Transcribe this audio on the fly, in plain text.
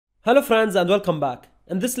Hello friends and welcome back.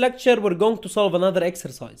 In this lecture we're going to solve another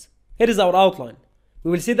exercise. Here is our outline.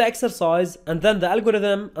 We will see the exercise and then the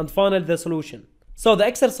algorithm and finally the solution. So the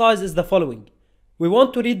exercise is the following. We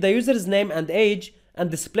want to read the user's name and age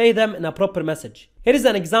and display them in a proper message. Here is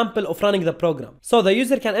an example of running the program. So the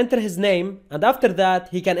user can enter his name and after that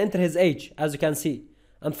he can enter his age, as you can see.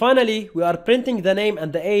 And finally we are printing the name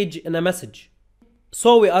and the age in a message.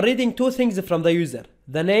 So we are reading two things from the user,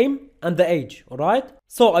 the name and the age, alright?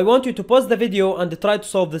 So I want you to pause the video and try to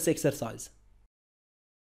solve this exercise.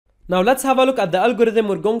 Now let's have a look at the algorithm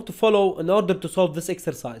we're going to follow in order to solve this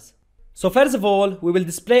exercise. So first of all, we will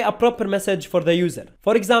display a proper message for the user.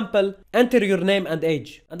 For example, enter your name and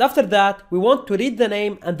age. And after that, we want to read the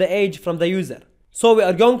name and the age from the user. So we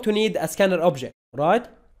are going to need a scanner object, right?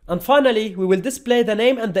 And finally, we will display the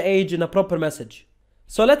name and the age in a proper message.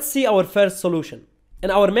 So let's see our first solution. In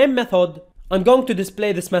our main method, I'm going to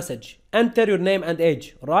display this message, enter your name and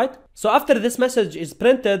age, right? So after this message is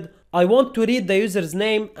printed, I want to read the user's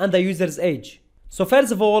name and the user's age. So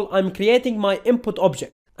first of all, I'm creating my input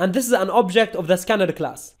object. And this is an object of the scanner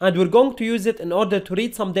class. And we're going to use it in order to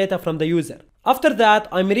read some data from the user. After that,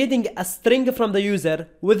 I'm reading a string from the user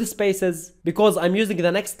with spaces because I'm using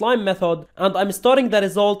the next line method and I'm storing the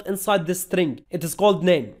result inside this string. It is called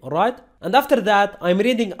name, alright? And after that, I'm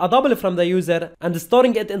reading a double from the user and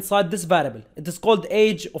storing it inside this variable. It is called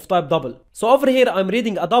age of type double. So over here, I'm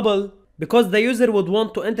reading a double because the user would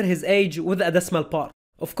want to enter his age with a decimal part.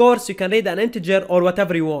 Of course, you can read an integer or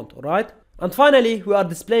whatever you want, alright? And finally, we are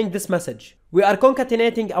displaying this message. We are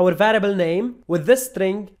concatenating our variable name with this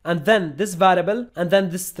string and then this variable and then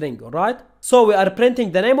this string, alright? So we are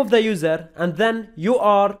printing the name of the user and then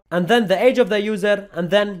UR and then the age of the user and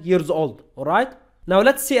then years old, alright? Now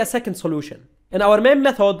let's see a second solution. In our main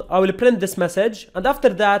method, I will print this message and after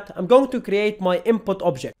that, I'm going to create my input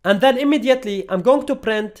object. And then immediately, I'm going to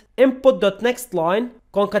print input.nextLine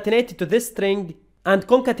concatenated to this string and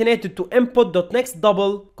concatenated to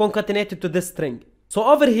input.nextDouble concatenated to this string. So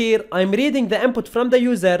over here, I'm reading the input from the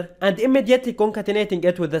user and immediately concatenating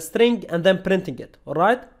it with the string and then printing it,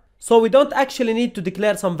 alright? So we don't actually need to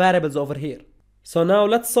declare some variables over here. So now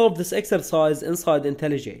let's solve this exercise inside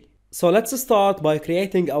IntelliJ. So let's start by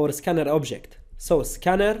creating our scanner object. So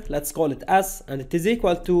scanner, let's call it S and it is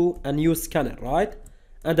equal to a new scanner, right?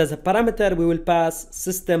 And as a parameter, we will pass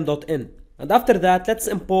system.in. And after that, let's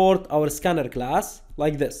import our scanner class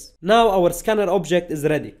like this. Now our scanner object is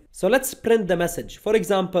ready. So let's print the message. For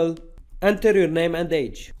example, enter your name and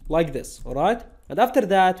age like this, alright? And after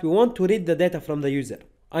that, we want to read the data from the user.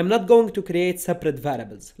 I'm not going to create separate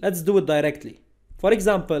variables. Let's do it directly. For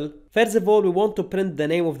example, first of all, we want to print the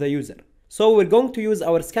name of the user. So we're going to use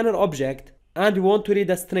our scanner object and we want to read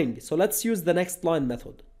a string. So let's use the next line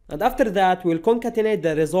method. And after that, we'll concatenate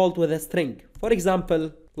the result with a string. For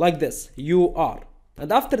example, like this, UR.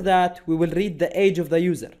 And after that, we will read the age of the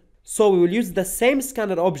user. So we will use the same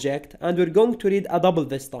scanner object and we're going to read a double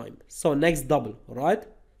this time. So next double, alright?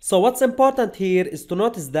 So what's important here is to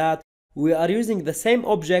notice that we are using the same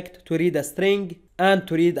object to read a string and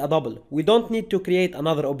to read a double. We don't need to create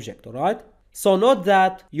another object, alright? So note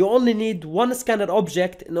that you only need one scanner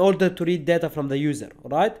object in order to read data from the user,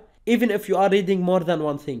 alright? Even if you are reading more than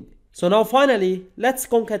one thing. So now finally, let's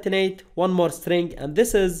concatenate one more string and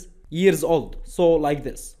this is years old. So like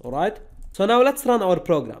this, alright? So now let's run our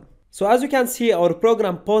program. So as you can see, our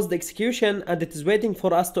program paused execution and it is waiting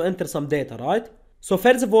for us to enter some data, right? So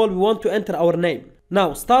first of all, we want to enter our name.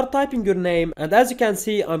 Now start typing your name and as you can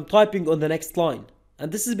see, I'm typing on the next line. And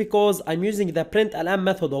this is because I'm using the println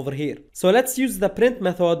method over here. So let's use the print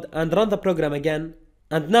method and run the program again.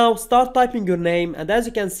 And now start typing your name and as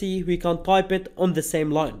you can see, we can type it on the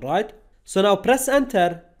same line, right? So now press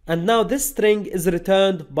enter and now this string is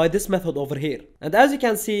returned by this method over here. And as you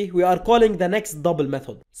can see, we are calling the next double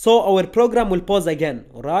method. So our program will pause again,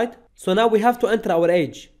 alright? So now we have to enter our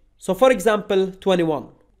age. So for example, 21.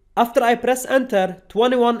 After I press enter,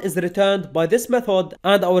 21 is returned by this method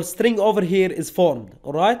and our string over here is formed,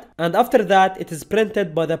 alright? And after that, it is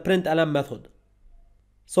printed by the println method.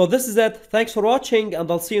 So this is it. Thanks for watching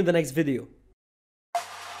and I'll see you in the next video.